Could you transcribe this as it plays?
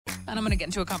And I'm going to get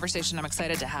into a conversation I'm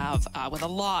excited to have with a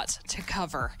lot to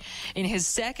cover. In his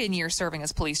second year serving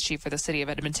as police chief for the city of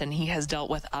Edmonton, he has dealt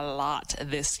with a lot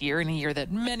this year, in a year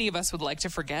that many of us would like to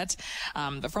forget.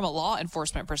 But from a law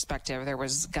enforcement perspective, there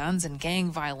was guns and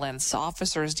gang violence,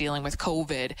 officers dealing with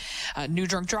COVID, new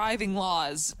drunk driving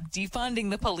laws, defunding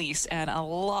the police, and a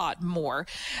lot more.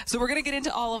 So we're going to get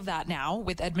into all of that now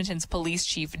with Edmonton's police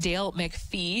chief, Dale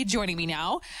McPhee, joining me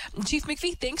now. Chief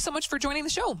McPhee, thanks so much for joining the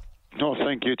show. Oh,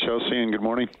 thank you, Chelsea, and good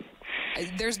morning.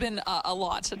 There's been a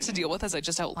lot to deal with, as I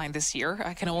just outlined this year.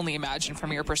 I can only imagine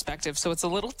from your perspective, so it's a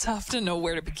little tough to know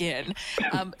where to begin.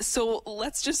 So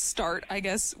let's just start, I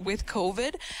guess, with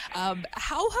COVID.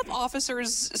 How have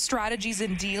officers' strategies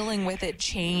in dealing with it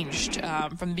changed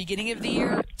from the beginning of the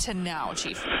year to now,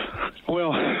 Chief?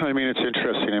 Well, I mean, it's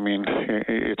interesting. I mean,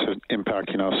 it's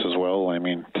impacting us as well. I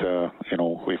mean,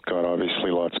 we've got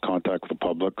obviously lots of contact with the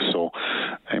public. So,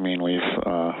 I mean, we've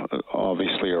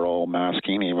obviously are all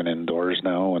masking, even indoors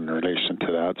now in relation to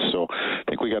that. So I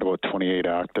think we got about 28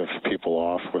 active people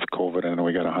off with COVID, and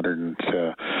we got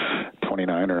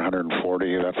 129 or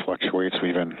 140. That fluctuates.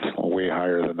 We've been way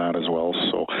higher than that as well.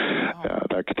 So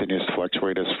that continues to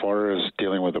fluctuate. As far as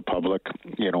dealing with the public,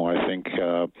 I think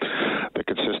the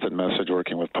consistent message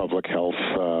working with public health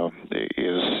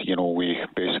is, we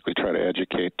basically try to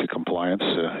educate to compliance.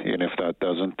 And if that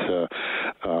doesn't,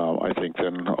 I think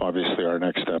then obviously our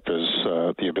next step is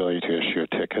the ability to issue a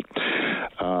ticket.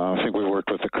 I think we worked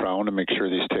with the Crown to make sure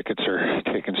these tickets are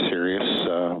taken serious,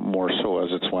 more so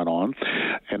as it's went on.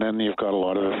 And then you've got a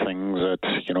lot of the things that,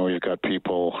 you've got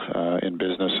people in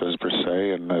businesses per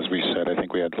se. And as we said, I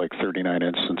think we had like 39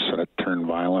 instances that turned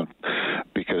violent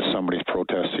because somebody's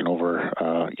protesting over,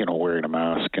 wearing a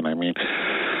mask. And I mean,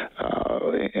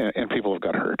 and people have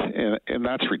got hurt. And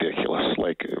that's ridiculous.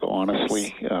 Like,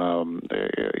 honestly,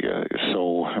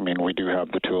 so, I mean, we do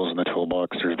have the tools in the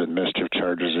toolbox. There's been mischief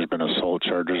charges, there's been assault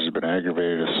charges, there's been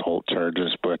aggravated assault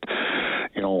charges, but,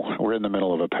 we're in the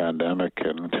middle of a pandemic,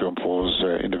 and to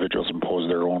individuals impose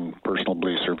their own personal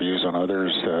beliefs or views on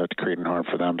others, creating harm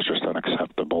for them is just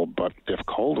unacceptable. But if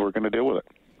called, we're going to deal with it.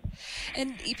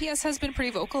 And EPS has been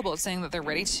pretty vocal about saying that they're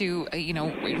ready to,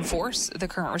 enforce the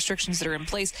current restrictions that are in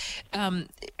place.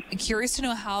 Curious to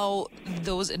know how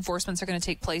those enforcements are going to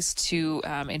take place to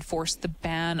enforce the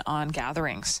ban on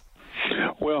gatherings.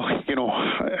 Well,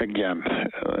 again,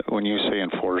 when you say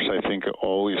enforce, I think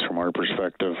always from our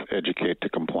perspective, educate to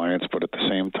compliance, but at the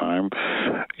same time,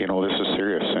 this is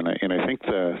serious. And I think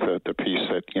the piece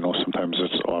that, sometimes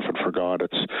it's often forgot,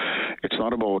 it's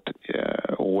not about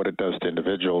what it does to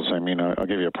individuals. I mean, I'll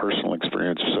give you a personal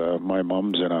experience. My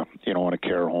mom's in a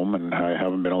care home, and I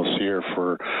haven't been able to see her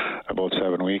for about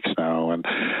 7 weeks now. And,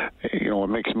 it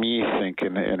makes me think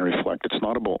and reflect. It's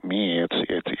not about me.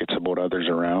 It's about others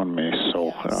around me.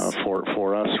 So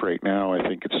for us right now, I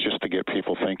think it's just to get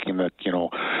people thinking that,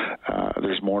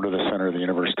 there's more to the center of the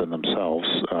universe than themselves,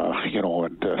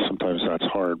 and sometimes that's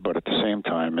hard. But at the same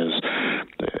time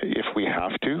if we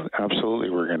have to, absolutely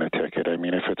we're going to ticket. I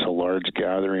mean, if it's a large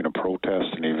gathering, a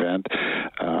protest, an event,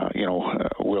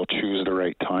 we'll choose the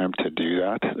right time to do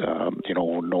that.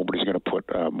 Nobody's going to put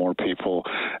more people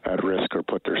at risk or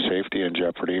put their safety in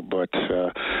jeopardy. But,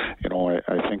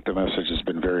 I think the message has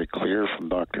been very clear from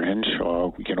Dr.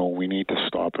 Hinshaw. We need to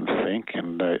stop and think.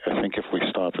 And I think if we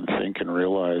stop and think and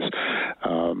realize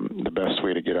the best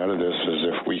way to get out of this is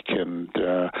if we can,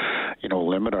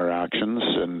 limit our actions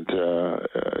and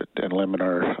limit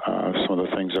our some of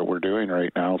the things that we're doing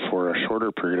right now for a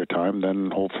shorter period of time,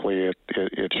 then hopefully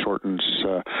it shortens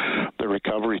the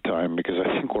recovery time, because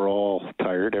I think we're all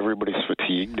tired. Everybody's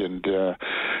fatigued, and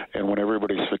when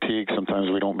everybody's fatigued, sometimes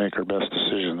we don't make our best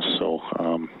decisions. So,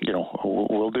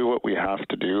 we'll do what we have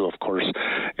to do. Of course,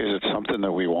 is it something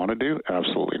that we want to do?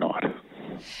 Absolutely not.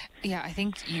 Yeah, I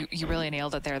think you really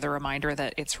nailed it there. The reminder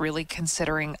that it's really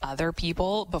considering other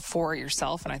people before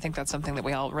yourself. And I think that's something that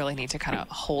we all really need to kind of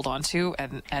hold on to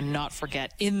and not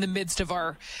forget in the midst of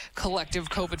our collective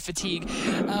COVID fatigue.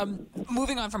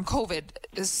 Moving on from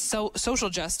COVID, social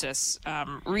justice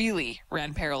really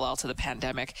ran parallel to the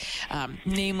pandemic,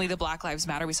 namely the Black Lives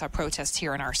Matter. We saw protests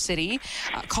here in our city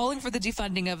calling for the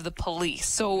defunding of the police.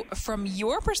 So from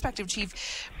your perspective,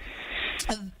 Chief,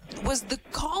 was the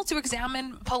call to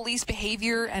examine police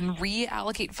behavior and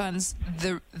reallocate funds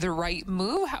the right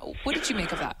move? What did you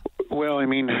make of that? Well, I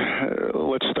mean,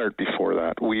 let's start before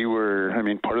that.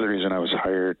 Part of the reason I was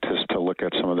hired is to look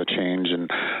at some of the change in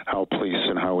how police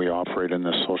and how we operate in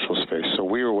this social space. So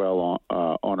we were well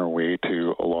on our way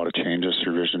to a lot of changes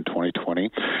through Vision 2020.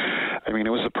 I mean,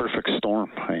 it was a perfect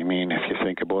storm. I mean, if you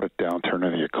think about it, downturn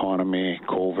of the economy,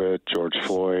 COVID, George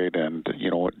Floyd, and,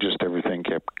 just everything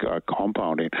kept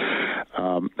compounding.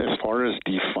 As far as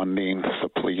defunding the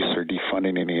police or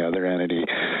defunding any other entity,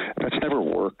 that's never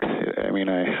worked. I mean,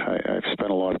 I've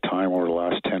spent a lot of time over the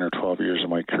last 10 or 12 years of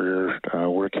my career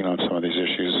working on some of these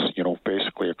issues,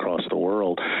 basically across the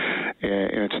world,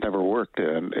 and it's never worked.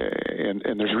 And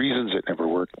there's reasons it never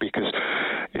worked, because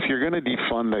if you're going to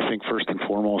defund, I think first and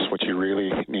foremost, what you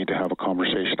really need to have a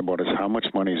conversation about is how much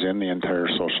money is in the entire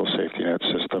social safety net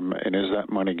system, and is that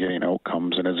money getting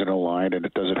outcomes, and is it aligned, and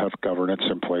does it have governance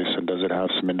in place, and does it have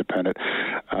some independent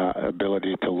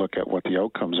ability to look at what the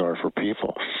outcomes are for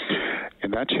people?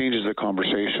 And that changes the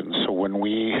conversation. So when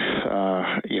we,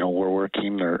 were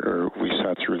working or we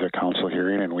sat through the council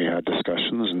hearing and we had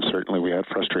discussions, and certainly we had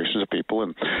frustrations of people,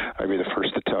 and I'd be the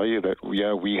first to tell you that,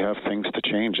 we have things to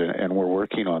change, and we're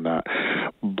working on that.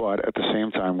 But at the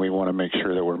same time, we want to make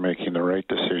sure that we're making the right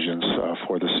decisions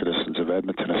for the citizens of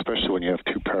Edmonton, especially when you have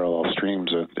two parallel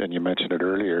streams. And you mentioned it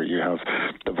earlier, you have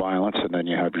the violence and then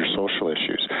you have your social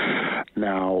issues.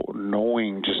 Now,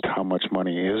 knowing just how much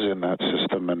money is in that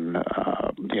system and,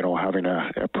 having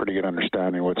a pretty good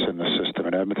understanding of what's in the system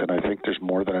in Edmonton, I think there's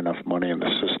more than enough money in the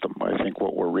system. I think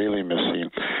what we're really missing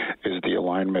is the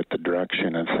alignment, the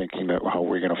direction, and thinking that how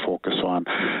we're going to focus on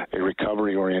a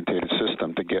recovery-oriented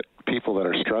system to get people that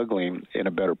are struggling in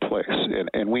a better place.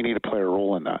 And we need to play a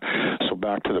role in that. So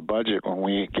back to the budget, when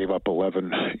we gave up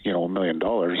 $11 million,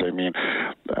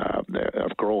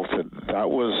 of growth, that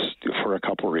was for a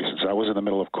couple of reasons. That was in the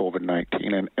middle of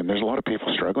COVID-19, and there's a lot of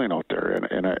people struggling out there,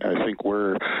 and I think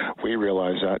we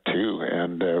realize that too,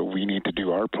 and we need to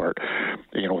do our part.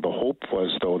 The hope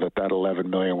was, though, that $11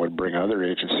 million would bring other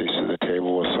agencies to the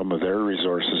table with some of their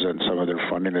resources and some of their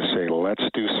funding to say, let's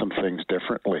do some things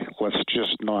differently. Let's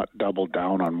just not double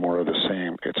down on more of the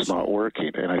same. It's not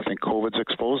working, and I think COVID's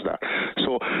exposed that.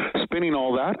 So spinning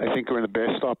all that, I think we're in the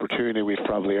best opportunity we've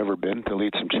probably ever been to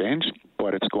lead some change,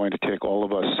 but it's going to take all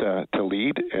of us to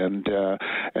lead and to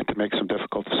make some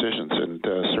difficult decisions. And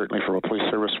certainly from a police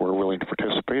service, we're willing to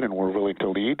participate and we're willing to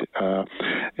lead.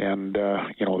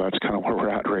 That's kind of where we're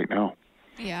at right now.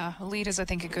 Yeah, lead is, I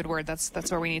think, a good word. That's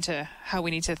where how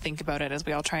we need to think about it as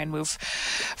we all try and move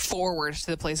forward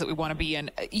to the place that we want to be in.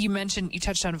 You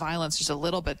touched on violence just a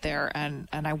little bit there, and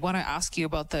I want to ask you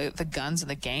about the guns and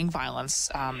the gang violence.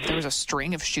 There was a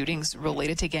string of shootings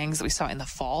related to gangs that we saw in the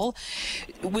fall.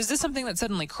 Was this something that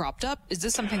suddenly cropped up? Is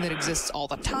this something that exists all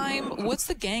the time? What's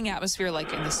the gang atmosphere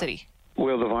like in the city?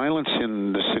 Well, the violence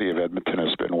in the city of Edmonton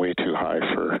has been way too high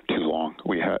for too long.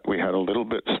 We had a little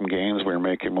bit, some gains. We were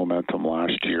making momentum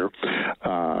last year.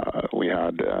 We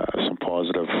had some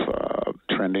positive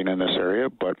trending in this area,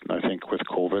 but I think with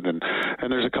COVID and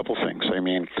there's a couple things. I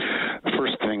mean, the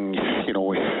first thing,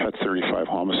 we had 35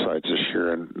 homicides this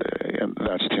year, and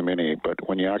that's too many. But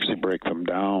when you actually break them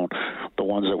down, the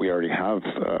ones that we already have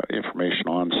information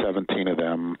on, 17 of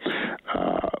them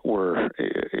were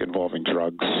involving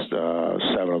drugs.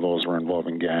 7 of those were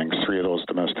involving gangs, 3 of those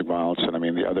domestic violence, and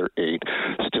the other 8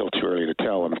 still too early to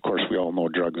tell. And of course, we all know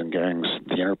drugs and gangs,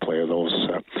 the interplay of those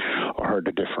are hard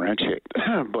to differentiate.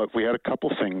 But we had a couple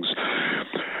things.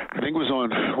 I think it was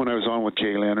when I was on with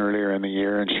Jaylyn earlier in the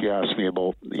year, and she asked me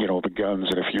about the guns.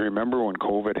 And if you remember when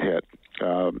COVID hit,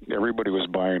 everybody was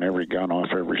buying every gun off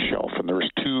every shelf, and there was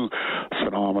 2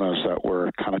 phenomena that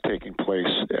were kind of taking place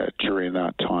during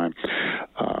that time.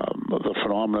 The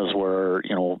phenomena were,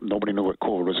 nobody knew what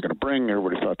COVID was going to bring.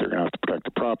 Everybody thought they were going to have to protect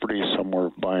the property. Some were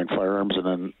buying firearms, and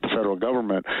then the federal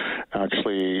government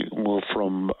actually moved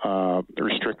from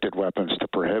restricted weapons to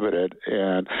prohibited.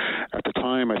 And at the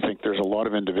time, I think there's a lot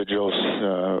of individuals,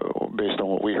 based on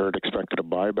what we heard, expected a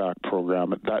buyback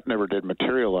program. That never did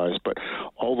materialize, but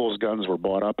all those guns were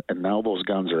bought up, and now those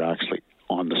guns are actually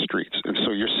on the streets. And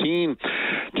so you're seeing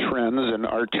trends, and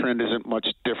our trend isn't much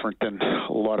different than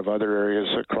a lot of other areas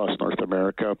across North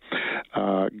America.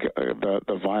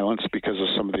 The violence, because of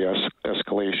some of the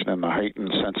escalation and the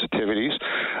heightened sensitivities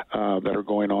that are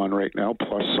going on right now,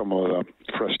 plus some of the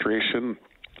frustration.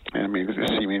 And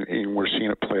we're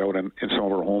seeing it play out in some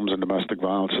of our homes and domestic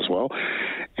violence as well.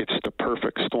 It's the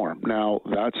perfect storm. Now,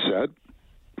 that said,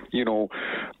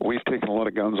 we've taken a lot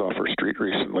of guns off our street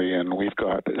recently, and we've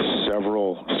got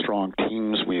several strong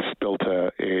teams. We've built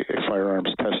a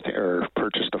firearms testing, or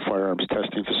purchased a firearms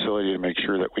testing facility to make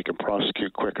sure that we can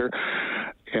prosecute quicker.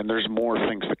 And there's more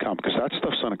things to come, because that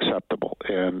stuff's unacceptable.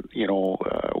 And,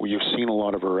 you've seen a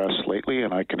lot of arrests lately,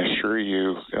 and I can assure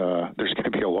you there's going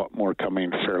to be a lot more coming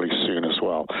fairly soon as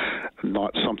well.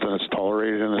 Not something that's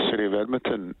tolerated in the city of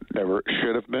Edmonton, never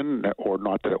should have been, or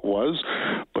not that it was,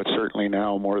 but certainly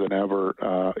now more than ever,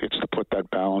 it's to put that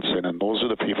balance in. And those are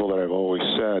the people that I've always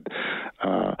said,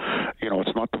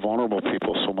 it's not the vulnerable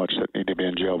people so much that need to be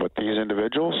in jail, but these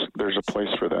individuals, there's a place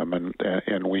for them,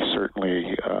 and we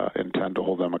certainly intend to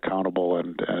hold them accountable,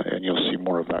 and you'll see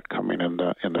more of that coming in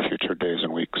the future days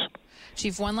and weeks.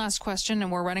 Chief, one last question,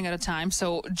 and we're running out of time.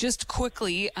 So just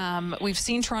quickly, we've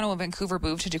seen Toronto and Vancouver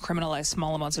move to decriminalize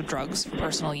small amounts of drugs for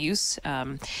personal use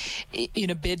in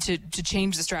a bid to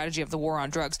change the strategy of the war on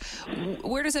drugs.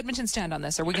 Where does Edmonton stand on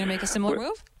this? Are we going to make a similar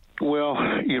move? Well,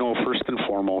 first and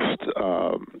foremost,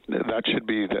 that should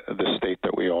be the state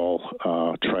that we all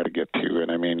try to get to.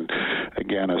 And I mean,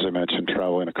 again, as I mentioned,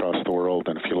 traveling across the world,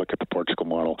 and if you look at the Portugal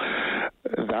model,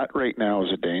 that right now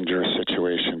is a dangerous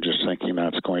situation, just thinking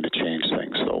that's going to change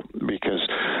things, though. Because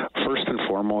first and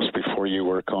foremost, before you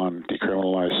work on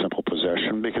decriminalized simple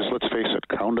possession, because let's face it,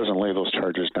 Crown doesn't lay those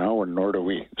charges now, and nor do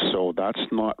we. So that's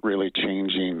not really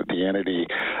changing the entity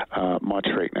much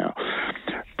right now.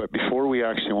 But before we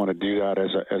actually want to do that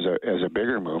as a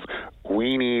bigger move,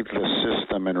 we need the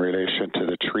system in relation to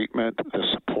the treatment, the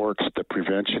supports, the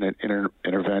prevention and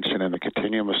intervention, and the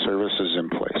continuum of services in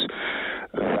place.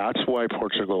 That's why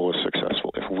Portugal was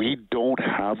successful. If we don't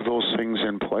have those things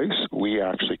in place, we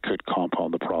actually could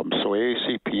compound the problem. So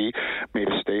AACP made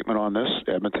a statement on this.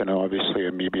 Edmonton, obviously,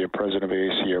 and me being president of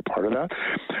AAC are part of that.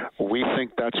 We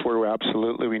think that's where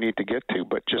we need to get to.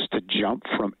 But just to jump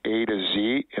from A to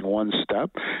Z in one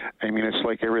step, I mean, it's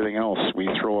like everything else. We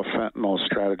throw a fentanyl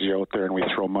strategy out there and we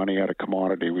throw money at a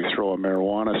commodity. We throw a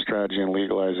marijuana strategy and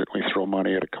legalize it, and we throw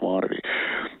money at a commodity.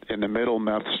 In the middle,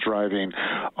 meth's driving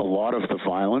a lot of the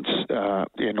violence,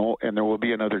 and there will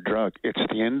be another drug. It's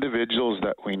the individuals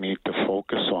that we need to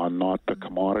focus on, not the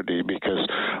commodity, because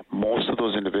most of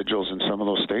those individuals in some of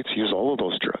those states use all of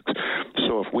those drugs.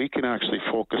 So if we can actually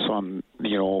focus on,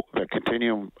 the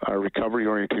continuum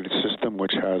recovery-oriented system,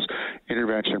 which has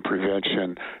intervention,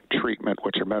 prevention, treatment,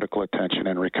 which are medical attention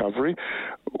and recovery,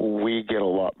 we get a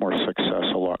lot more success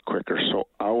a lot quicker. So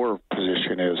our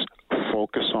position is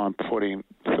focus on putting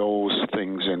those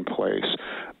things in place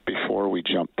before we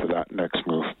jump to that next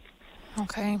move.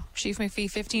 Okay. Chief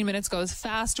McPhee, 15 minutes goes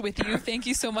fast with you. Thank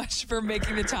you so much for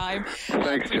making the time.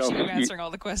 Thanks, Chelsea. You answering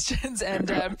all the questions. And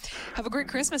have a great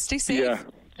Christmas. Stay safe. Yeah.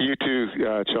 You too,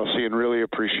 Chelsea, and really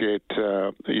appreciate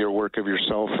your work of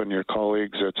yourself and your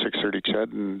colleagues at 630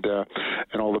 CHED,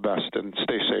 and all the best, and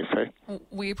stay safe, hey?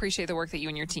 We appreciate the work that you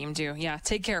and your team do. Yeah,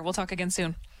 take care. We'll talk again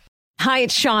soon. Hi,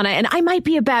 it's Shauna, and I might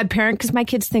be a bad parent because my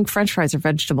kids think French fries are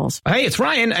vegetables. Hey, it's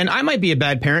Ryan, and I might be a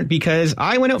bad parent because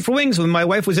I went out for wings when my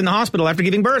wife was in the hospital after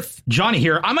giving birth. Johnny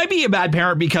here. I might be a bad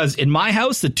parent because in my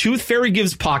house, the tooth fairy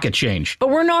gives pocket change. But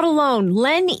we're not alone.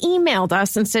 Len emailed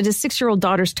us and said his 6-year-old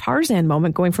daughter's Tarzan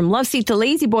moment going from love seat to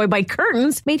lazy boy by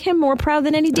curtains made him more proud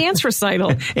than any dance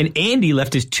recital. And Andy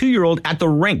left his 2-year-old at the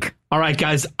rink. All right,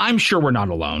 guys, I'm sure we're not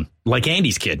alone. Like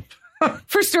Andy's kid.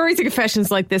 For stories and confessions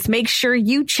like this, make sure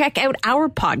you check out our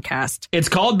podcast. It's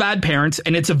called Bad Parents,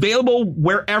 and it's available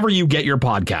wherever you get your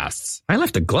podcasts. I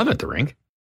left a glove at the rink.